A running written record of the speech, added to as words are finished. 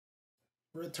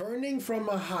Returning from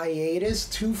a hiatus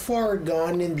too far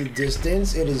gone in the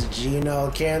distance, it is Gina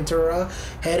Alcantara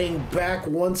heading back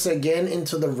once again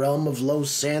into the realm of Los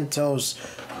Santos.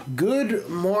 Good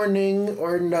morning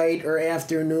or night or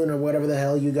afternoon or whatever the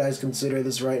hell you guys consider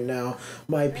this right now,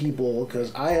 my people,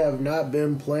 because I have not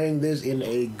been playing this in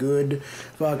a good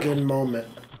fucking moment.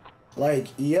 Like,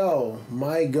 yo,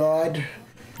 my god,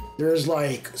 there's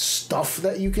like stuff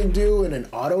that you can do in an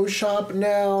auto shop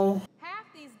now.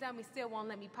 Dummies still won't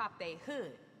let me pop they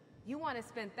hood. You want to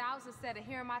spend thousands instead of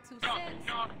hearing my 2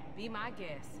 cents? Be my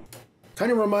guest.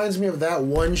 Kind of reminds me of that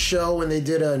one show when they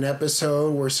did an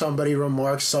episode where somebody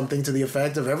remarks something to the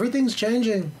effect of everything's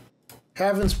changing.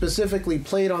 Haven't specifically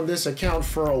played on this account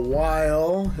for a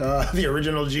while. The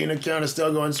original Gene account is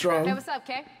still going strong. Hey, what's up,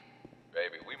 Kay?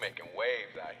 Baby, we making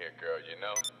waves out here, girl, you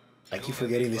know? I keep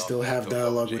forgetting they still have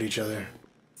dialogue with each other.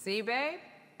 See, babe?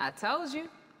 I told you.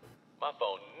 My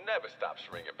phone never stops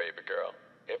ringing, baby girl.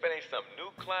 If it ain't some new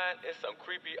client, it's some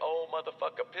creepy old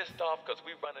motherfucker pissed off because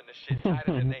we running the shit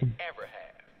tighter than they ever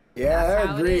have. Yeah, That's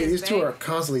I agree. is, These two are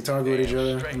constantly talking with each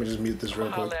other. Let me just mute this real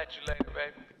I'll quick. at you later,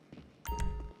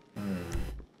 baby.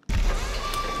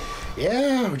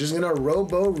 Yeah, we're just gonna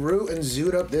robo-root and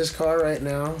zoot up this car right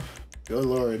now. Good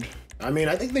lord. I mean,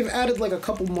 I think they've added like a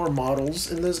couple more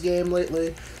models in this game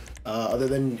lately. Other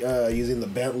than using the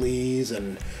Bentleys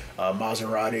and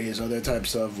Maseratis, other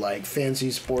types of like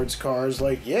fancy sports cars.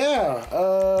 Like,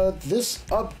 yeah, this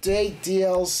update,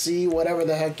 DLC, whatever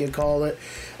the heck you call it,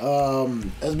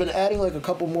 has been adding like a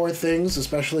couple more things,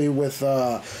 especially with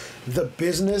the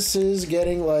businesses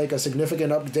getting like a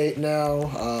significant update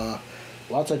now.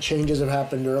 Lots of changes have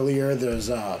happened earlier. There's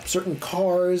certain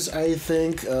cars, I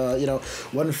think.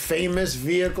 One famous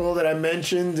vehicle that I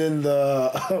mentioned in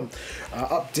the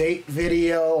update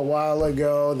video a while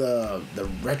ago, the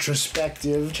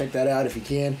retrospective. Check that out if you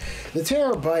can. The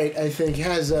Terabyte, I think,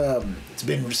 has it's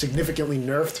been significantly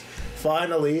nerfed.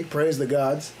 Finally, praise the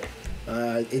gods.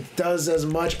 It does as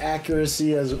much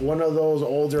accuracy as one of those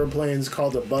older planes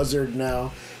called a Buzzard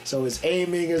now. So his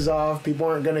aiming is off. People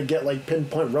aren't going to get like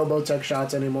pinpoint Robotech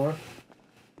shots anymore.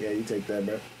 Yeah, you take that,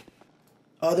 bro.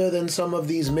 Other than some of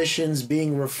these missions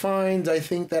being refined, I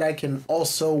think that I can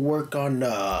also work on,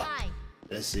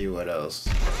 let's see what else.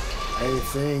 I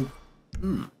think,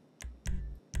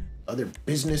 other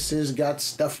businesses got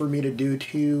stuff for me to do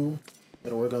too.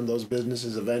 Gotta work on those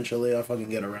businesses eventually. I'll fucking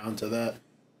get around to that.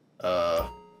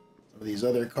 Some of these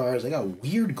other cars, they got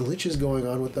weird glitches going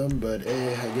on with them, but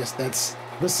I guess that's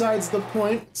besides the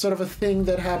point. Sort of a thing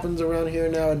that happens around here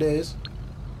nowadays.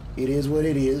 It is what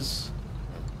it is.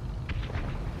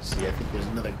 Let's see, I think there's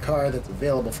another car that's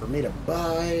available for me to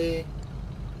buy.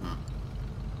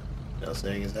 Now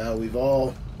saying is how we've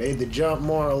all made the jump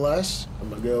more or less.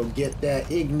 I'm gonna go get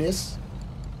that Ignis.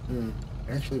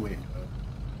 Actually, wait.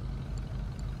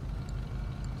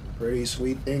 Pretty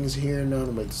sweet things here,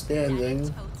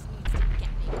 notwithstanding.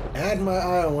 I had my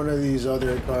eye on one of these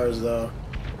other cars though.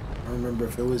 I don't remember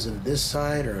if it was in this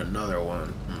side or another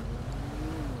one.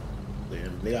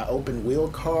 They got open wheel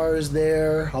cars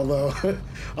there. Although,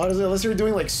 honestly, unless they're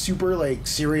doing like super like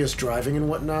serious driving and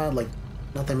whatnot, like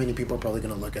not that many people are probably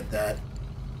gonna look at that.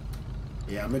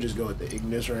 Yeah, I'm gonna just go with the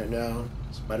Ignis right now.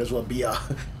 This might as well be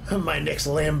my next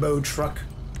Lambo truck.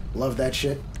 Love that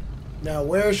shit. Now,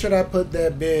 where should I put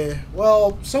that bid?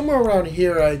 Well, somewhere around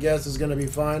here, I guess, is gonna be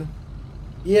fine.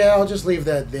 Yeah, I'll just leave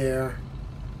that there.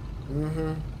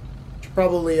 Should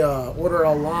probably order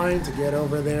a line to get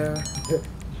over there.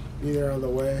 Be there on the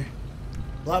way.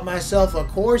 Plot myself a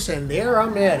course, and there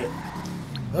I'm at it.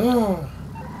 Oh.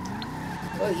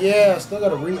 But yeah, still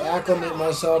gotta reacclimate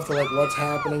myself to like what's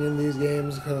happening in these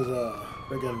games, because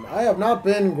freaking I have not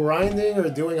been grinding or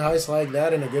doing heists like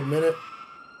that in a good minute.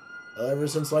 Ever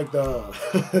since like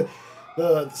the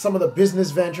some of the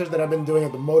business ventures that I've been doing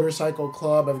at the motorcycle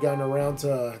club, I've gotten around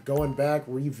to going back,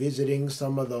 revisiting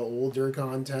some of the older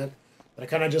content that I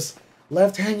kind of just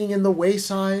left hanging in the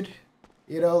wayside.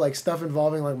 You know, like stuff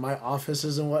involving like my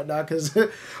offices and whatnot. Because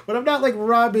when I'm not like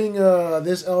robbing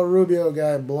this El Rubio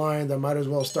guy blind, I might as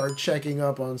well start checking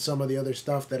up on some of the other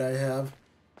stuff that I have.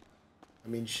 I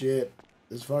mean, shit,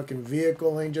 this fucking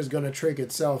vehicle ain't just gonna trick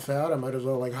itself out. I might as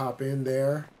well like hop in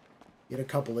there. Get a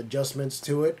couple adjustments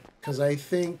to it, because I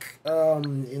think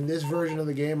in this version of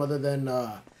the game, other than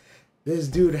this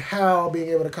dude Hal being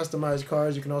able to customize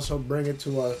cars, you can also bring it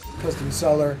to a custom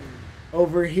seller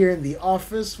over here in the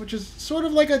office, which is sort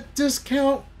of like a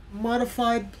discount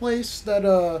modified place that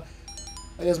I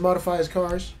guess modifies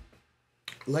cars.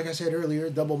 Like I said earlier,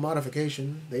 double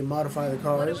modification. They modify the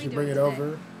cars, you bring it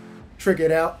over, trick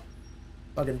it out,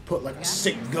 fucking put like a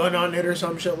sick gun on it or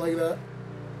some shit like that.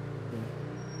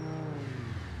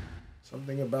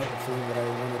 Something about the thing that I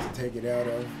wanted to take it out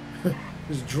of.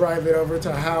 Just drive it over to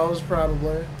a house,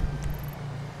 probably.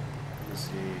 Let's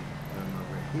see. I'm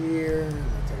over here.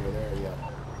 That's over there, yeah.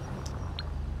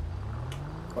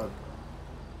 But I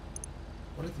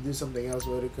wanted to do something else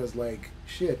with it because, like,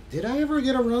 shit, did I ever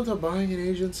get around to buying an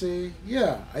agency?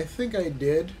 Yeah, I think I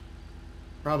did.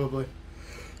 Probably.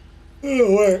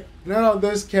 Oh, wait. Not on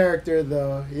this character,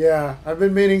 though. Yeah, I've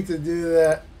been meaning to do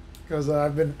that because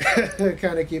I've been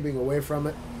kind of keeping away from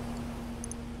it.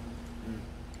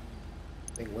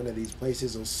 I think one of these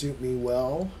places will suit me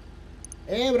well.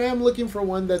 Hey, but I am looking for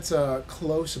one that's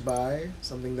close by.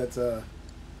 Something that's, you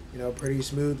know, pretty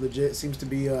smooth, legit. Seems to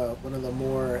be one of the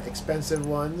more expensive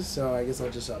ones, so I guess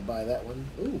I'll just buy that one.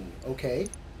 Ooh, okay.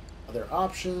 Other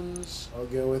options. I'll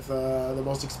go with the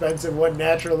most expensive one,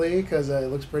 naturally, because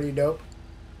it looks pretty dope.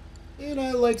 And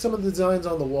I like some of the designs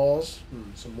on the walls.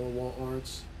 Some more wall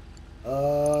arts.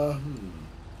 That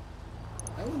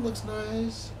one looks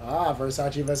nice. Ah,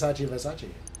 Versace, Versace, Versace.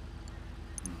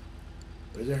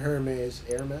 Where's a Hermes?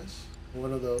 Hermes?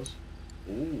 One of those.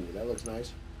 Ooh, that looks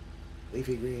nice.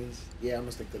 Leafy greens. Yeah, I'm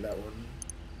gonna stick to that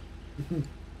one.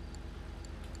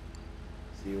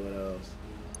 See what else.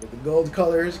 Get the gold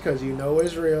colors, because you know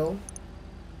it's real.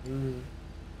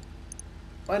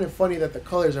 Find it funny that the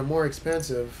colors are more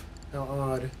expensive. How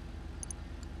odd.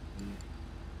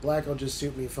 Black will just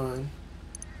suit me fine.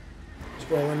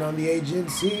 Scrolling on the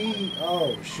agency.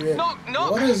 Oh, shit. Knock,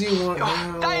 knock. What does he want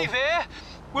now? Dave here.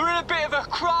 We're in a bit of a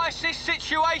crisis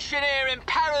situation here in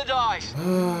paradise.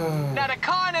 Now, the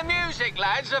kind of music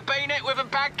lads have been hit with a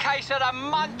bad case of the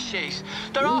munchies.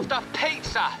 They're after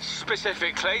pizza,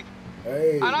 specifically.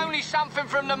 Hey. And only something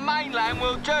from the mainland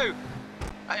will do.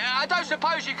 I don't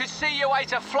suppose you could see your way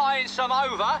to flying some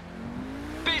over?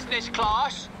 Business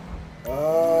class?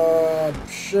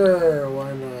 Sure,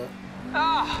 why not?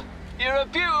 Ah, you're a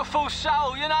beautiful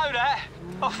soul, you know that.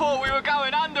 I thought we were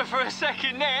going under for a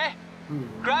second there.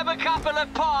 Grab a couple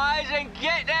of pies and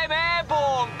get them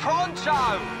airborne, pronto!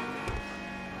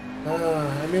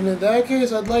 I mean, in that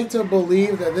case, I'd like to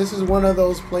believe that this is one of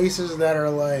those places that are,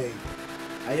 like,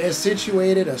 I guess,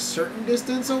 situated a certain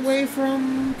distance away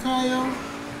from Cayo.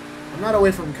 I'm not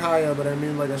away from Cayo, but I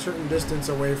mean, like, a certain distance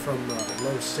away from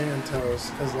Los Santos,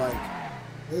 because, like,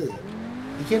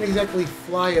 you can't exactly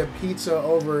fly a pizza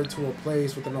over to a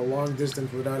place within a long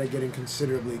distance without it getting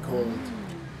considerably cold.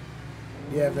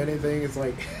 Yeah, if anything, it's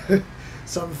like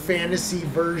some fantasy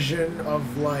version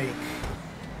of, like,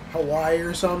 Hawaii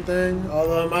or something.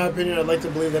 Although, in my opinion, I'd like to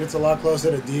believe that it's a lot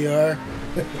closer to DR.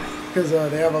 Because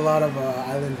they have a lot of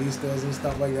island vistas and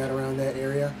stuff like that around that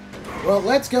area. Well,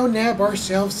 let's go nab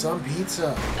ourselves some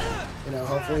pizza. You know,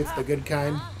 hopefully it's the good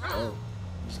kind. Oh,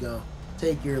 just gonna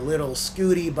take your little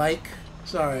scooty bike.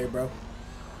 Sorry, bro.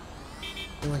 I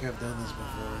feel like I've done this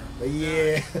before. But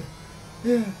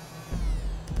yeah.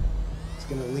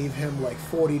 Gonna leave him like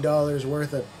 $40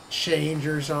 worth of change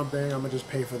or something. I'm gonna just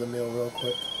pay for the meal real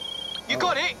quick. You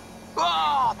got it?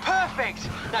 Oh, perfect!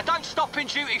 Now don't stop in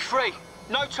duty free.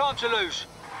 No time to lose.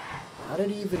 How did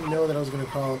he even know that I was gonna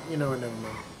call him? You know what, never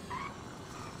mind.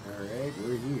 Alright,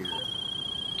 we're here.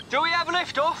 Do we have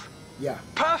liftoff? Yeah.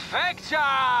 Perfecto!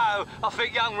 I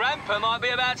think young Ramper might be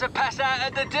about to pass out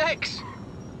at the decks.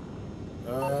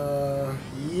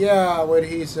 Yeah, what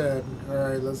he said.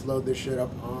 Alright, let's load this shit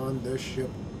up on the ship.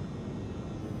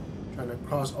 Trying to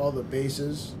cross all the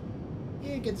bases.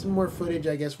 Yeah, get some more footage,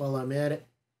 I guess, while I'm at it.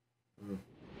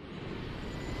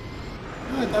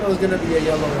 I thought it was gonna be a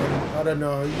yellow one. I don't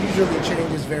know. It usually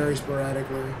changes very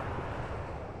sporadically.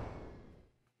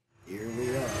 Here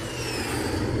we are.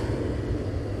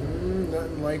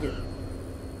 Nothing like it.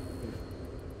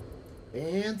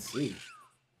 Fancy.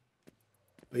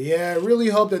 But yeah, I really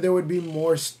hope that there would be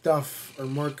more stuff or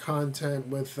more content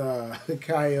with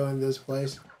Cayo in this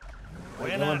place.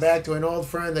 Like going back to an old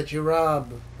friend that you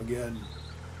robbed again.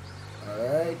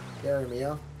 Alright, carry me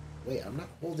off. Wait, I'm not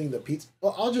holding the pizza.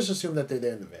 Well, I'll just assume that they're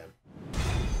there in the van.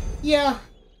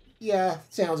 Yeah,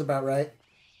 sounds about right.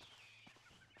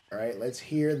 Alright, let's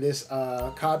hear this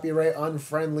copyright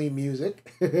unfriendly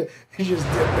music. Just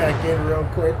dip back in real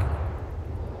quick.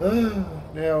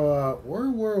 Now, where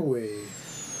were we?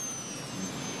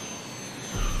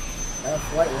 That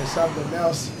flight was something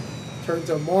else. Turned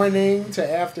to morning, to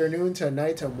afternoon, to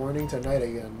night, to morning, to night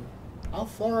again. How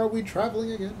far are we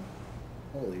traveling again?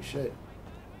 Holy shit.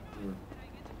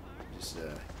 Just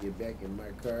get back in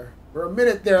my car. For a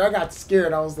minute there, I got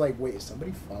scared. I was like, wait, is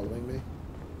somebody following me?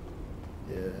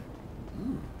 Yeah.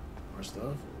 More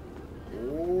stuff.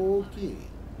 Okay.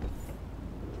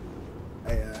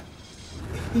 I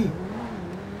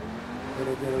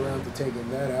better get around to taking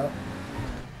that out.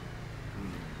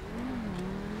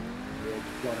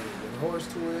 got a good horse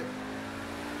to it.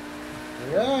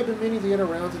 And yeah, I've been meaning to get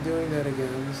around to doing that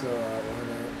again, so why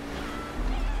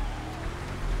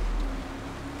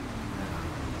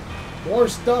not? More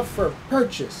stuff for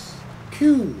purchase.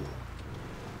 Cool.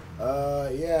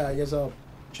 Yeah, I guess I'll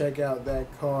check out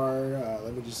that car.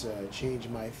 Let me just change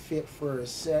my fit for a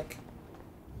sec.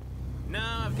 No,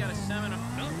 I've got a seminar.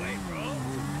 No way, bro.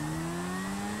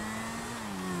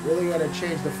 Really gotta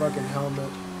change the fucking helmet,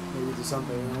 maybe to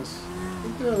something else. I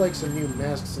think there are like some new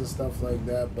masks and stuff like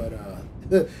that, but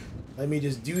let me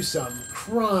just do some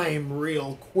crime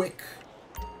real quick.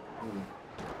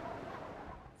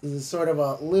 This is sort of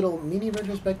a little mini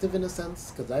retrospective in a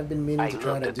sense, because I've been meaning to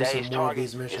try to do some more of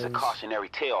these missions. It's a cautionary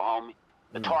tale, homie.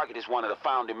 The target is one of the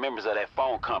founding members of that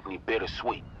phone company,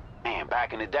 Bittersweet. Man,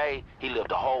 back in the day, he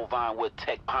lived a whole Vinewood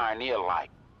tech pioneer life.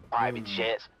 Private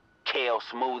jets, kale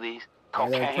smoothies,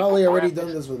 cocaine. I've probably already done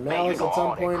this with Malice at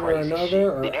some point or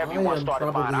another, or I am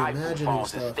probably imagining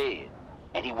stuff.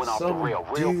 And he went off the Some rail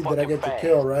dude that I get to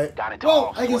kill, right?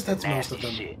 Well, I guess that's most of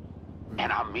them. Shit.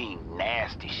 And I mean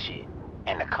nasty shit.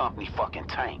 And the company fucking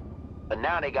tanked. But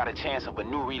now they got a chance of a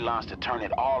new relaunch to turn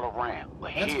it all around.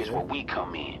 But here's where we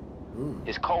come in.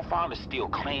 His co-founder's still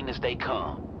clean as they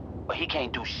come. But he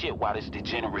can't do shit while this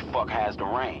degenerate fuck has the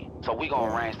reign. So we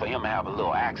gonna arrange for him to have a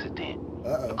little accident.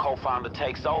 The co-founder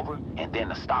takes over, and then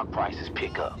the stock prices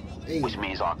pick up. Which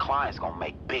means our client's gonna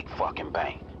make big fucking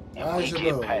bank. And we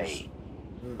get paid.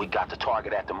 We got the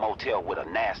target at the motel with a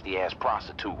nasty-ass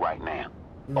prostitute right now.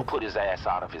 Or put his ass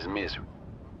out of his misery.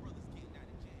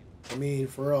 I mean,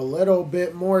 for a little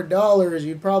bit more dollars,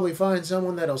 you'd probably find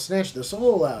someone that'll snatch the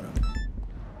soul out of him.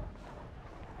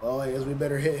 Well, I guess we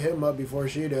better hit him up before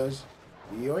she does.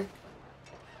 Yoink.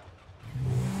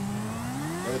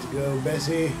 Let's go,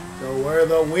 Bessie. So where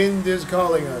the wind is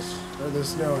calling us. Or the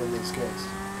snow in this case.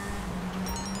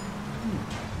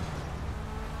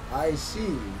 I see.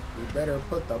 We better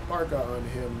put the parka on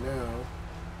him now.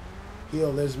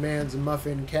 Heal this man's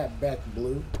muffin cap back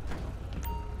blue.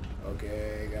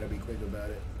 Okay, gotta be quick about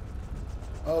it.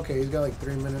 Okay, he's got like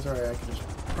 3 minutes. Alright, I can just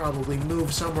probably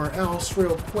move somewhere else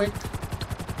real quick.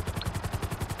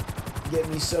 Get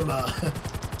me some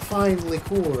fine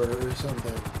liqueur or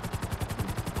something.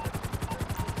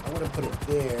 I want to put it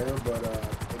there, but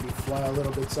maybe fly a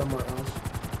little bit somewhere else.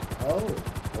 Oh,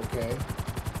 okay.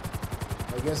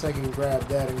 I guess I can grab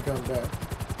that and come back.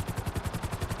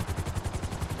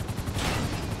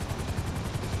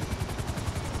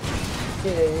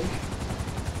 Okay.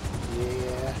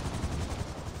 Yeah.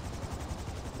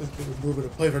 Let's get a moving to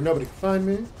play for nobody can find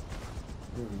me.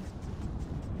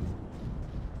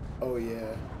 Oh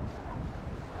yeah.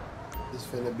 This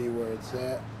finna be where it's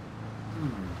at.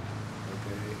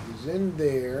 Okay, he's in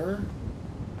there.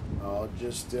 I'll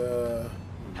just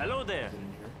Hello there.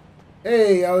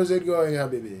 Hey, how's it going,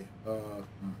 Habibi? No,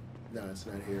 it's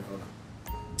not here. Hold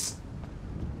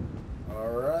on.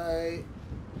 Alright.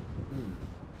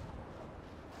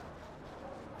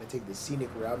 I take the scenic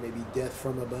route, maybe death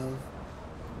from above.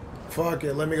 Fuck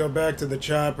it, let me go back to the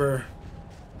chopper.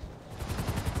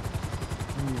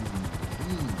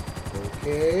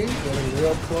 Okay, getting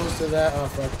real close to that. Oh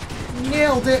fuck.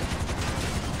 Nailed it!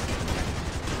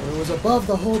 It was above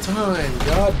the whole time.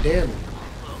 God damn it.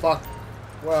 Fuck.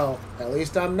 Well, at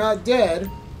least I'm not dead.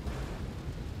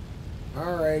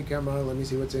 Alright, come on, let me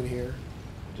see what's in here.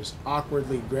 Just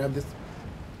awkwardly grab this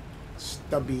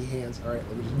stubby hands. Alright,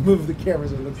 let me just move the camera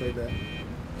so it looks like that.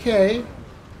 Okay.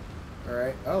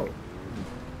 Alright, oh,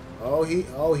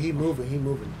 he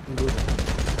moving.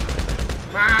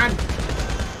 Come on!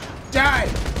 Die!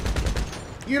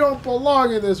 You don't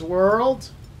belong in this world!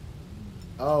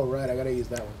 Oh, right, I gotta use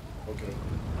that one. Okay.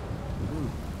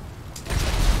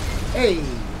 Hey!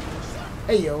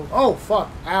 Hey, yo. Oh, fuck.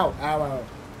 Ow.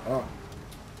 Oh.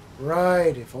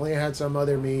 Right, if only I had some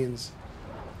other means.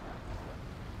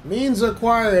 Means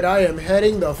acquired, I am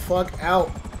heading the fuck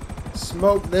out.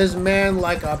 Smoke this man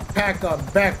like a pack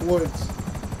of backwoods.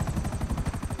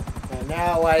 And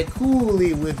now I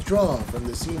coolly withdraw from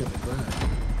the scene of the crime.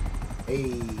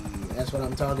 Hey, that's what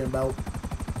I'm talking about.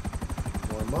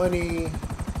 More money.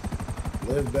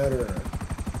 Live better.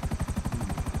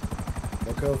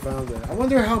 The co-founder. I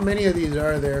wonder how many of these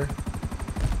are there.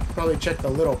 Probably check the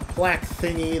little plaque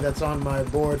thingy that's on my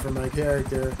board for my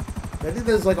character. I think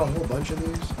there's like a whole bunch of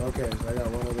these. Okay, so I got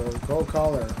one of those. Cold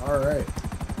collar. Alright.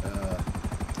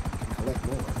 Can collect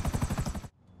more.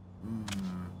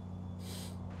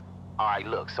 Alright,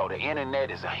 look, so the internet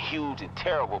is a huge and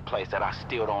terrible place that I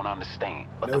still don't understand.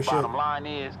 But No the shit. bottom line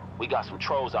is, we got some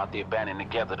trolls out there banding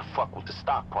together to fuck with the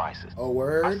stock prices. Oh,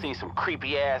 word? I seen some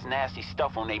creepy ass nasty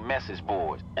stuff on their message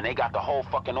boards, and they got the whole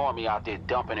fucking army out there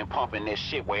dumping and pumping their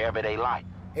shit wherever they like.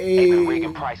 Hey. They've been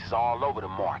rigging prices all over the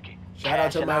market. Shout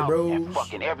out to cashing my bros. and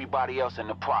fucking everybody else in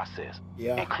the process,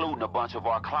 Yeah. including a bunch of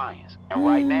our clients. And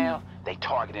right now, they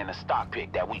targeting a stock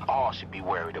pick that we all should be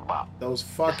worried about. Those It's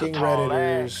a fucking tall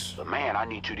Redditors. ask, but man, I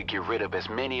need you to get rid of as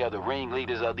many of the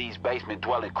ringleaders of these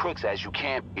basement-dwelling crooks as you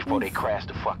can before they crash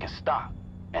the fucking stock.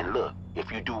 And look,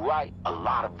 if you do right, a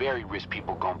lot of very rich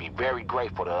people gonna be very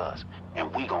grateful to us,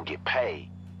 and we gonna get paid.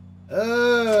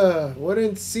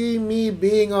 Wouldn't see me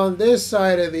being on this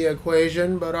side of the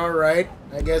equation, but alright.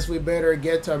 I guess we better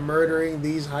get to murdering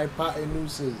these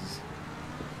hypotenuses.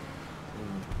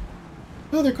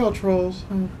 Oh, they're called trolls.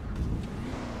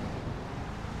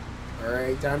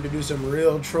 Alright, time to do some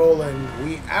real trolling.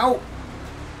 We out!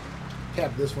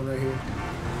 Cap this one right here.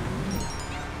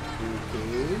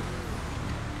 Okay.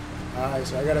 Alright,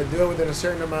 so I gotta do it within a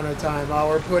certain amount of time while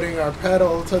we're putting our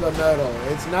pedal to the metal.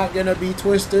 It's not gonna be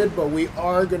twisted, but we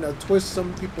are gonna twist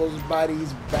some people's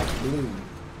bodies back blue.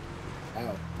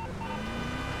 Ow.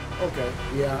 Okay,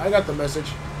 yeah, I got the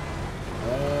message.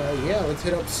 Yeah, let's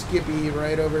hit up Skippy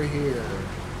right over here.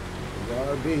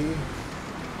 RB.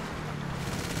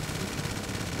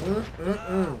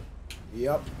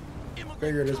 Yep.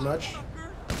 Figured as much.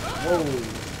 Whoa.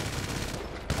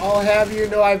 I'll have you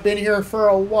know I've been here for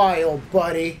a while,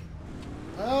 buddy.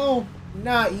 Oh,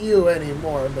 not you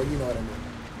anymore, but you know what I mean.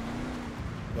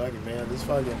 Fucking man, this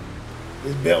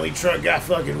belly truck got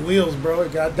fucking wheels, bro.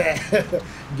 It got that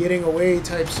getting away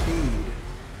type speed.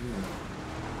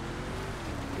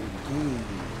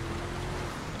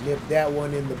 Nip that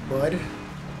one in the bud.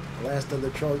 Last of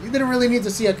the trolls. You didn't really need to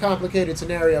see a complicated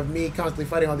scenario of me constantly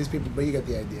fighting all these people, but you get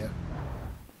the idea.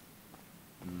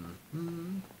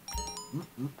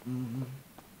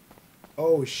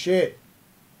 Oh shit.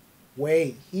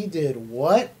 Wait, he did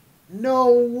what?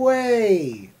 No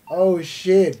way. Oh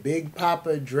shit, Big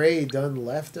Papa Dre done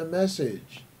left a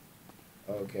message.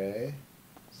 Okay.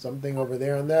 Something over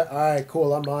there on that. Alright,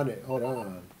 cool, I'm on it. Hold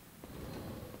on.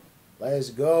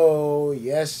 Let's go.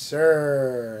 Yes,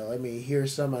 sir. Let me hear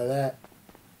some of that.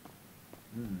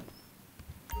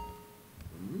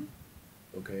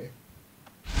 Okay.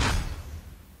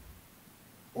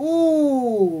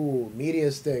 Ooh,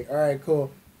 media stick. All right,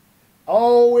 cool.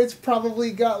 Oh, it's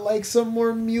probably got like some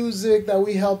more music that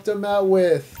we helped him out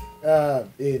with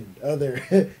in other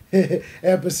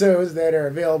episodes that are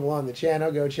available on the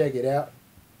channel. Go check it out.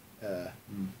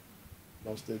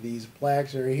 Most of these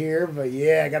plaques are here, but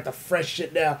yeah, I got the fresh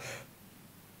shit now.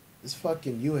 This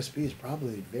fucking USB is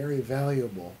probably very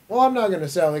valuable. Well, I'm not going to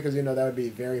sell it because, you know, that would be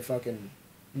very fucking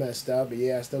messed up. But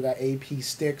yeah, I still got AP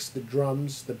sticks, the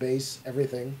drums, the bass,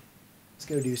 everything. Let's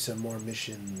go do some more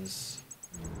missions.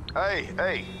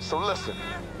 Hey, so listen.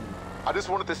 I just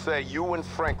wanted to say you and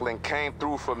Franklin came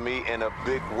through for me in a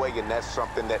big way, and that's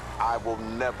something that I will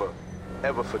never,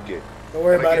 ever forget. Don't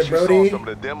worry about it, Brody. You saw some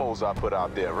of the demos I put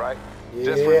out there, right? Yeah.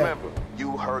 Just remember,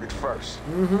 you heard it first.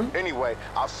 Anyway,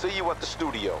 I'll see you at the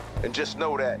studio, and just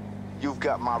know that you've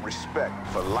got my respect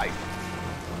for life.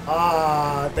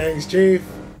 Ah, thanks, Chief.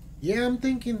 Yeah, I'm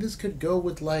thinking this could go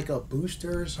with like a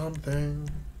booster or something.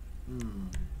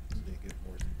 Let's get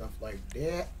more stuff like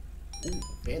that. Ooh,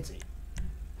 fancy.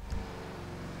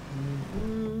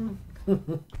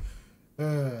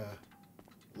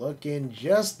 Looking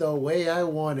just the way I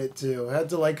want it to. I had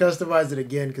to like customize it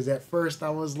again because at first I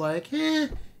was like, did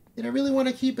I really want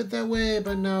to keep it that way?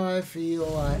 But now I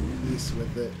feel at peace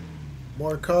with it.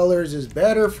 More colors is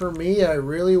better for me. I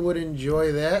really would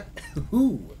enjoy that.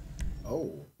 Ooh.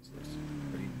 Oh, this looks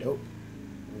pretty dope.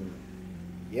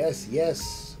 Yes,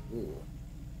 yes. Ooh.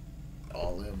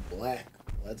 All in black.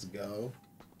 Let's go.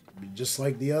 Be just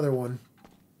like the other one.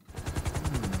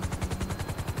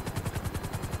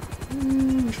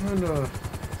 Trying to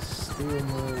steal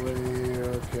my way.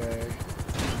 Okay.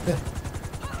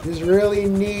 Just really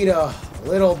need a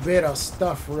little bit of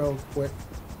stuff real quick.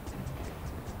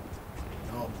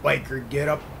 Oh, biker get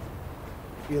up.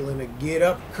 Feeling a get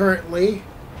up currently.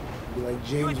 Be like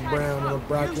James Brown or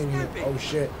Brock in here. Oh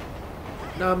shit.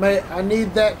 Nah, mate, I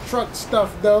need that truck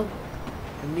stuff though.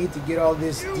 I need to get all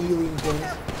this dealing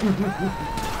things.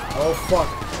 Oh fuck.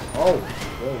 Oh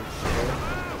shit.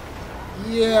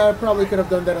 Yeah, I probably could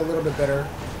have done that a little bit better.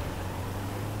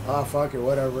 Ah, fuck it,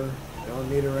 whatever. Don't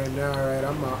need it right now. Alright,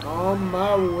 I'm on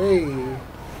my way. Gonna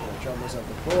try myself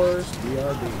a course.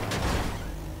 BRB.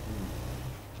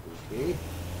 Okay.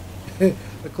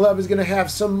 The club is gonna have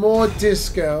some more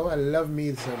disco. I love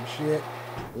me some shit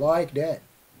like that.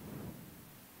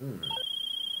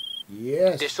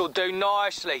 Yes. This'll do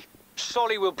nicely.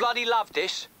 Solly will bloody love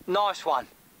this. Nice one.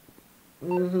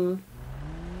 Going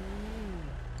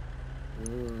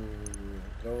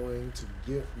to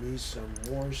get me some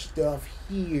more stuff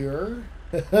here.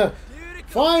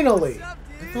 Finally! I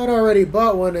thought I already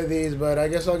bought one of these, but I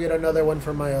guess I'll get another one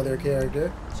for my other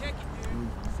character.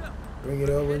 Bring it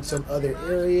over in some other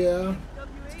area.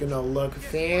 It's gonna look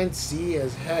fancy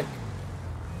as heck.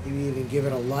 Maybe even give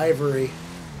it a livery.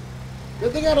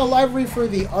 Did they got a livery for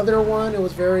the other one? It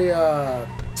was very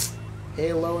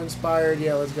Halo inspired.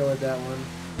 Yeah, let's go with that one.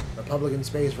 Republican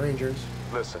Space Rangers.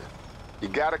 Listen, you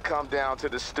gotta come down to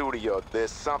the studio. There's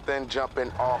something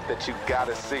jumping off that you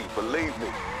gotta see. Believe me,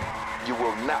 you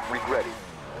will not regret it.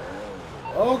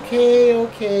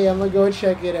 Okay, I'm gonna go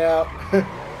check it out.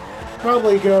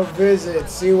 Probably go visit,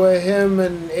 see what him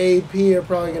and AP are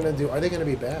probably gonna do. Are they gonna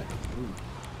be back?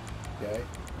 Okay.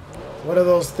 One of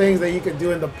those things that you could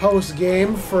do in the post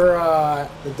game for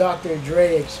the Dr.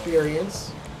 Dre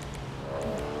experience.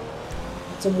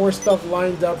 Some more stuff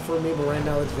lined up for me, but right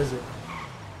now let's visit.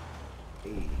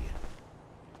 Hey.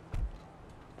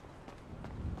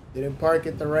 Didn't park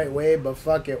it the right way, but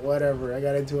fuck it, whatever. I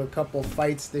got into a couple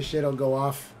fights, this shit'll go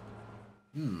off.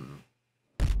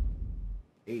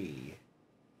 Hey.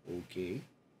 Okay.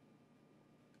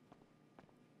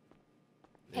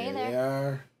 Hey There there. they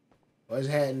are. What's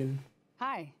happening?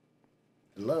 Hi.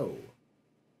 Hello.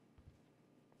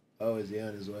 Oh, is he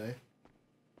on his way?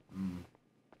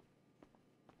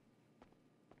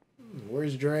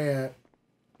 Where's Dre at?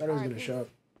 Thought he was gonna show up.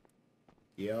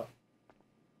 Yep.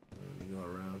 Let me go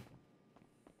around.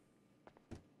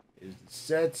 There's the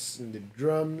sets and the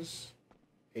drums.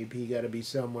 AP gotta be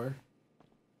somewhere.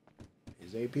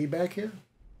 Is AP back here?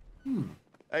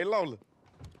 Hey, Lola.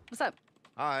 What's up?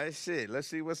 All right, shit. Let's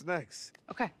see what's next.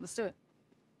 Okay, let's do it.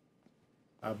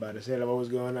 I was about to say what was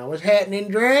going on. What's happening,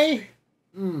 Dre?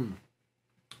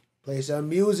 Play some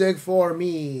music for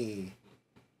me.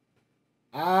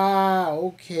 Ah,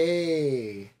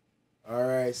 okay.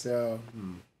 Alright, so,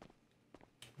 I'm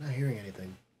not hearing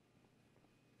anything.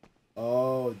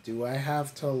 Oh, do I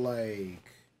have to, like,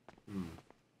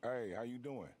 Hey, how you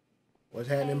doing? What's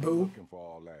happening, Pooh? Looking for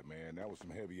all that, man. That was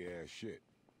some heavy ass shit.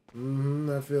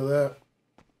 I feel that.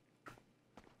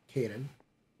 Kaden.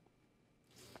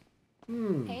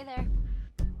 Hey there.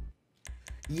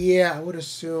 Yeah, I would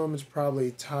assume it's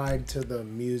probably tied to the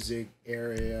music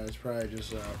area. It's probably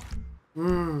just,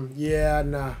 yeah,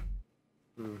 nah.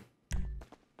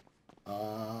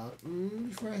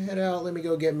 Before I head out, let me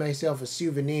go get myself a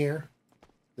souvenir.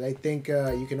 I think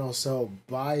you can also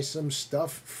buy some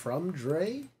stuff from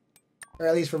Dre, or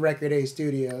at least from Record A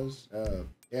Studios.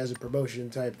 As a promotion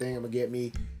type thing, I'm gonna get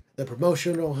me the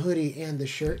promotional hoodie and the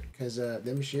shirt, because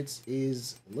them shits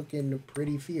is looking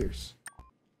pretty fierce.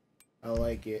 I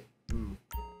like it.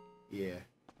 Yeah,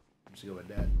 let's go with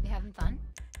that. You having fun?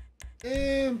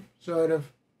 Sort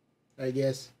of, I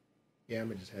guess. Yeah, I'm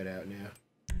gonna just head out now.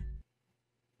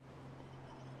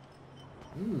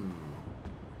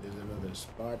 There's another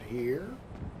spot here.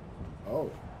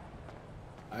 Oh,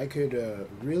 I could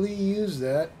really use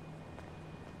that.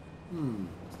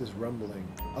 What's this rumbling?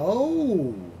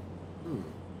 Oh,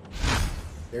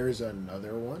 there's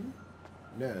another one.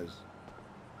 Nez.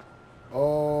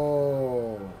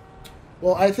 Oh.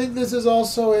 Well, I think this is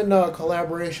also in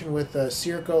collaboration with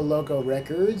Circo Loco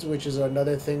Records, which is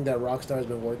another thing that Rockstar's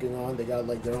been working on. They got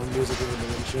like their own music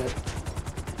and shit.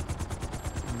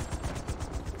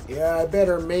 Yeah, I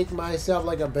better make myself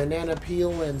like a banana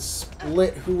peel and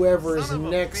split whoever's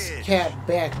next cat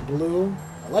back blue.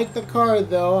 I like the card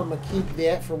though. I'm gonna keep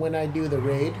that for when I do the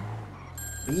raid.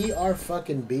 BR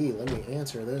fucking B. Let me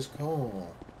answer this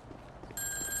call.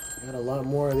 Got a lot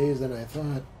more of these than I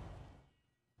thought.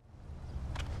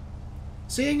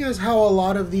 Seeing as how a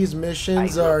lot of these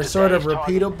missions are sort of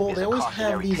repeatable, they always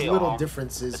have these little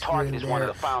differences here and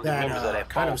there that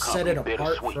kind of set it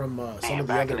apart from some of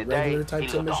the other regular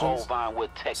types of missions.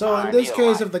 So in this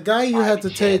case, if the guy you had to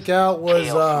take out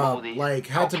was like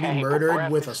had to be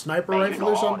murdered with a sniper rifle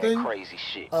or something,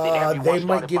 they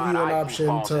might give you an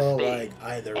option to like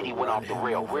either run him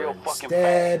over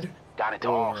instead,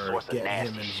 or get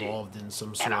him involved in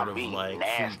some sort of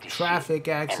like traffic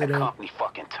accident,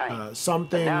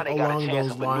 something along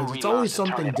those lines. It's always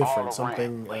something different,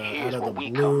 something out of the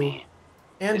blue.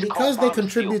 And because they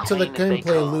contribute to the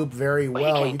gameplay loop very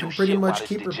well, you can pretty much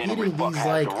keep repeating these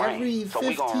like every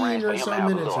 15 or so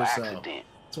minutes or so.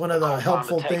 It's one of the Co-founder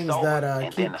helpful takes things over, that and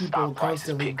keep then the people stock prices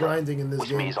constantly pick up, grinding in this which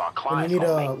game. means our When you clients need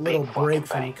gonna a make little big break fucking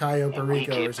from bank, Cayo and we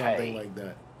Perico or get something paid. like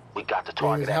that. We got the Is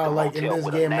target at how, the like, in motel this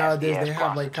with a game nowadays, nasty-ass they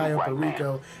have, like, Cayo prostitute right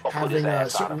Perico now. Or put his having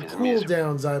ass out of certain his misery.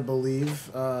 cooldowns, I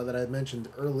believe, that I mentioned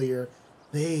earlier.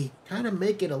 They kind of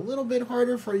make it a little bit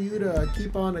harder for you to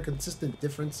keep on a consistent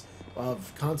difference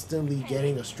of constantly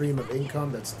getting a stream of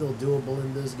income that's still doable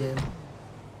in this game.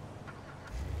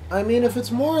 I mean, if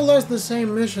it's more or less the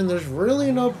same mission, there's really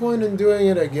no point in doing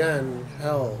it again.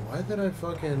 Hell, why did I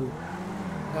fucking...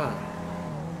 Huh.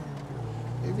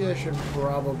 Maybe I should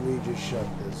probably just shut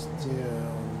this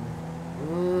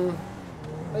down.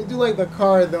 I do like the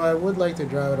car, though. I would like to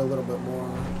drive it a little bit more.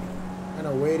 Kind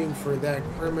of waiting for that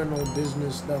criminal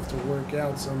business stuff to work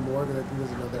out some more, because I think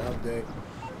there's another update.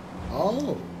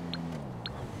 Oh.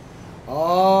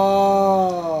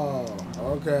 Oh.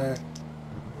 Okay.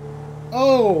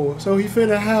 Oh, so he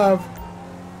finna have...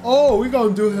 Oh, we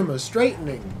gonna do him a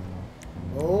straightening.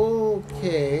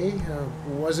 Okay.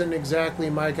 Wasn't exactly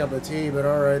my cup of tea, but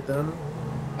alright then.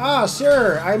 Ah,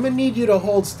 sir, I'm gonna need you to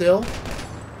hold still.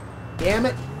 Damn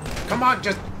it. Come on,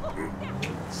 just...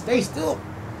 Stay still.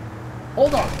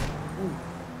 Hold on.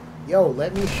 Yo,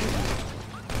 let me shoot.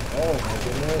 Oh, my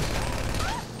goodness.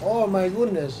 Oh, my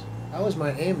goodness. How is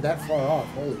my aim that far off?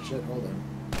 Holy shit, hold on.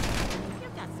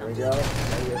 There we go.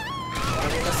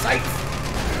 I'm in the sights.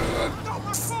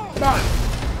 Come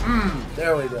on.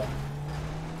 There we go.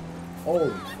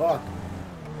 Holy fuck.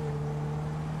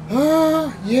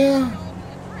 Yeah.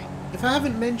 If I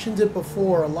haven't mentioned it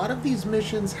before, a lot of these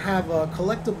missions have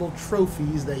collectible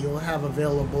trophies that you'll have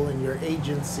available in your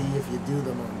agency if you do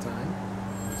them on time.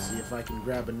 Let's see if I can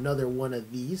grab another one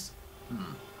of these.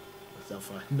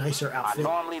 Myself a nicer outfit. I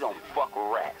normally don't fuck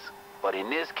with rats, but in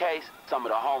this case, some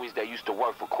of the homies that used to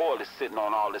work for Coil is sitting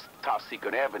on all this top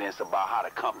secret evidence about how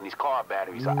the company's car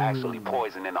batteries are actually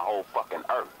poisoning the whole fucking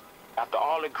earth. After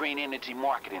all the green energy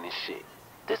marketing and shit.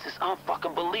 This is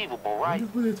unfucking believable, right?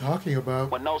 What are they talking about?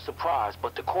 Well, no surprise,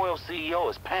 but the Coil CEO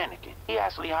is panicking. He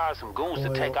actually hired some goons to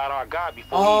take out our guy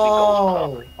before he even goes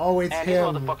public. Oh, it's and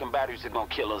him. these motherfucking batteries are gonna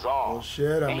kill us all. Oh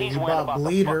shit, I And mean, he's he worried bought about the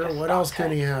Bleeder. fucking What stock else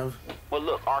can he tank. have? Well,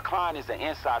 look, our client is an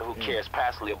insider who cares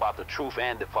passionately about the truth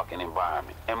and the fucking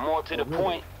environment. And more to the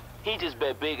point, he just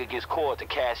bet big against Coil to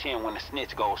cash in when the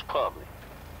snitch goes public.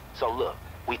 So look,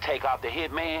 we take out the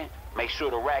hitman, make sure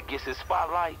the rat gets his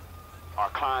spotlight. Our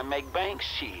client make bank,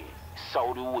 shit.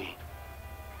 So do we.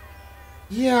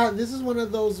 Yeah, this is one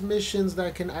of those missions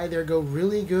that can either go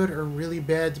really good or really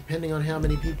bad depending on how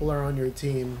many people are on your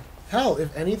team. Hell,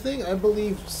 if anything, I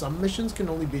believe some missions can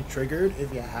only be triggered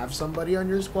if you have somebody on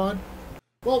your squad.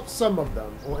 Well, some of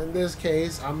them. Well, in this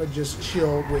case, I'ma just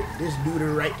chill with this dude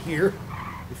right here.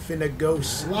 We finna go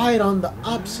slide on the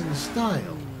ops in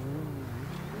style.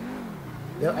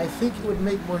 Yeah, I think it would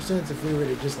make more sense if we were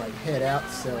to just like head out,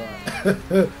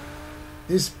 so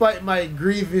despite my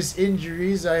grievous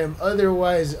injuries, I am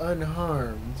otherwise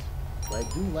unharmed. But I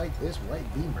do like this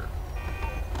white Beamer.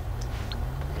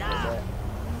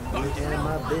 And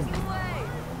my Beamer.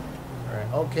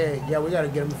 Alright, okay. Yeah, we gotta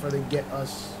get them before they get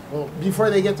us. Well,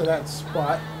 before they get to that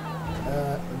spot.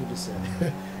 Let me just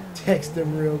say. Text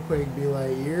them real quick. Be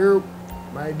like, "Here,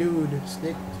 my dude,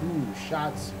 stick to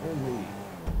shots only."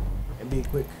 And be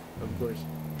quick, of course.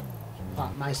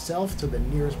 Pop myself to the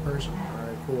nearest person.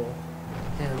 Alright, cool.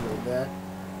 Handle that.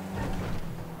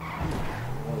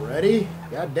 Already?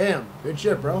 Goddamn. Good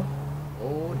shit, bro.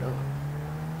 Oh, no.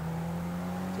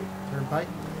 Take the turnpike.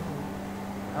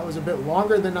 That was a bit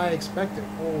longer than I expected.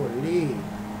 Holy.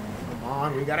 Come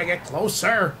on, we gotta get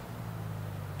closer.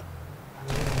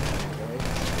 Okay.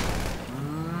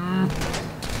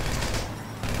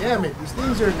 Damn it, these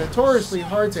things are notoriously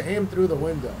hard to aim through the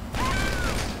window.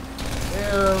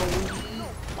 There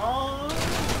we are.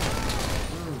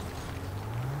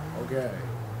 Okay.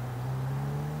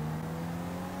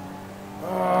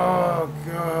 Oh,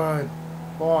 God.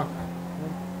 Fuck.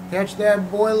 Catch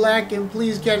that boy lacking.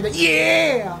 Please catch that.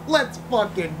 Yeah! Let's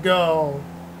fucking go.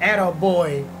 Atta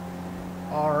boy.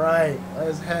 Alright,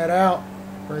 let's head out.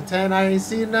 Pretend I ain't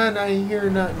seen nothing. I ain't hear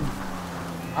nothing.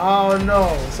 Oh,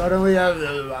 no. Suddenly I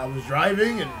was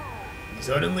driving and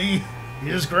suddenly he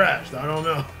just crashed. I don't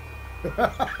know.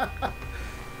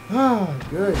 Oh,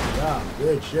 good job.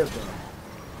 Good shit, bro.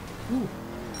 Whew.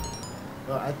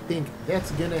 Well, I think that's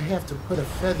gonna have to put a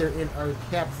feather in our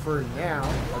cap for now.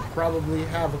 I probably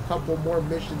have a couple more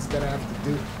missions that I have to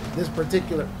do. This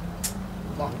particular...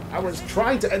 Well, I was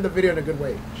trying to end the video in a good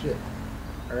way. Shit.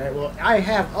 Alright, well, I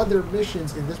have other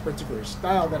missions in this particular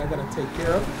style that I gotta take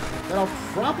care of that I'll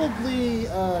probably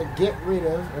get rid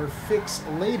of or fix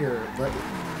later, but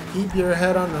Keep your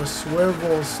head on the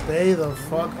swivel. Stay the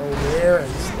fuck aware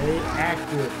and stay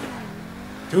active.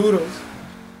 Toodles.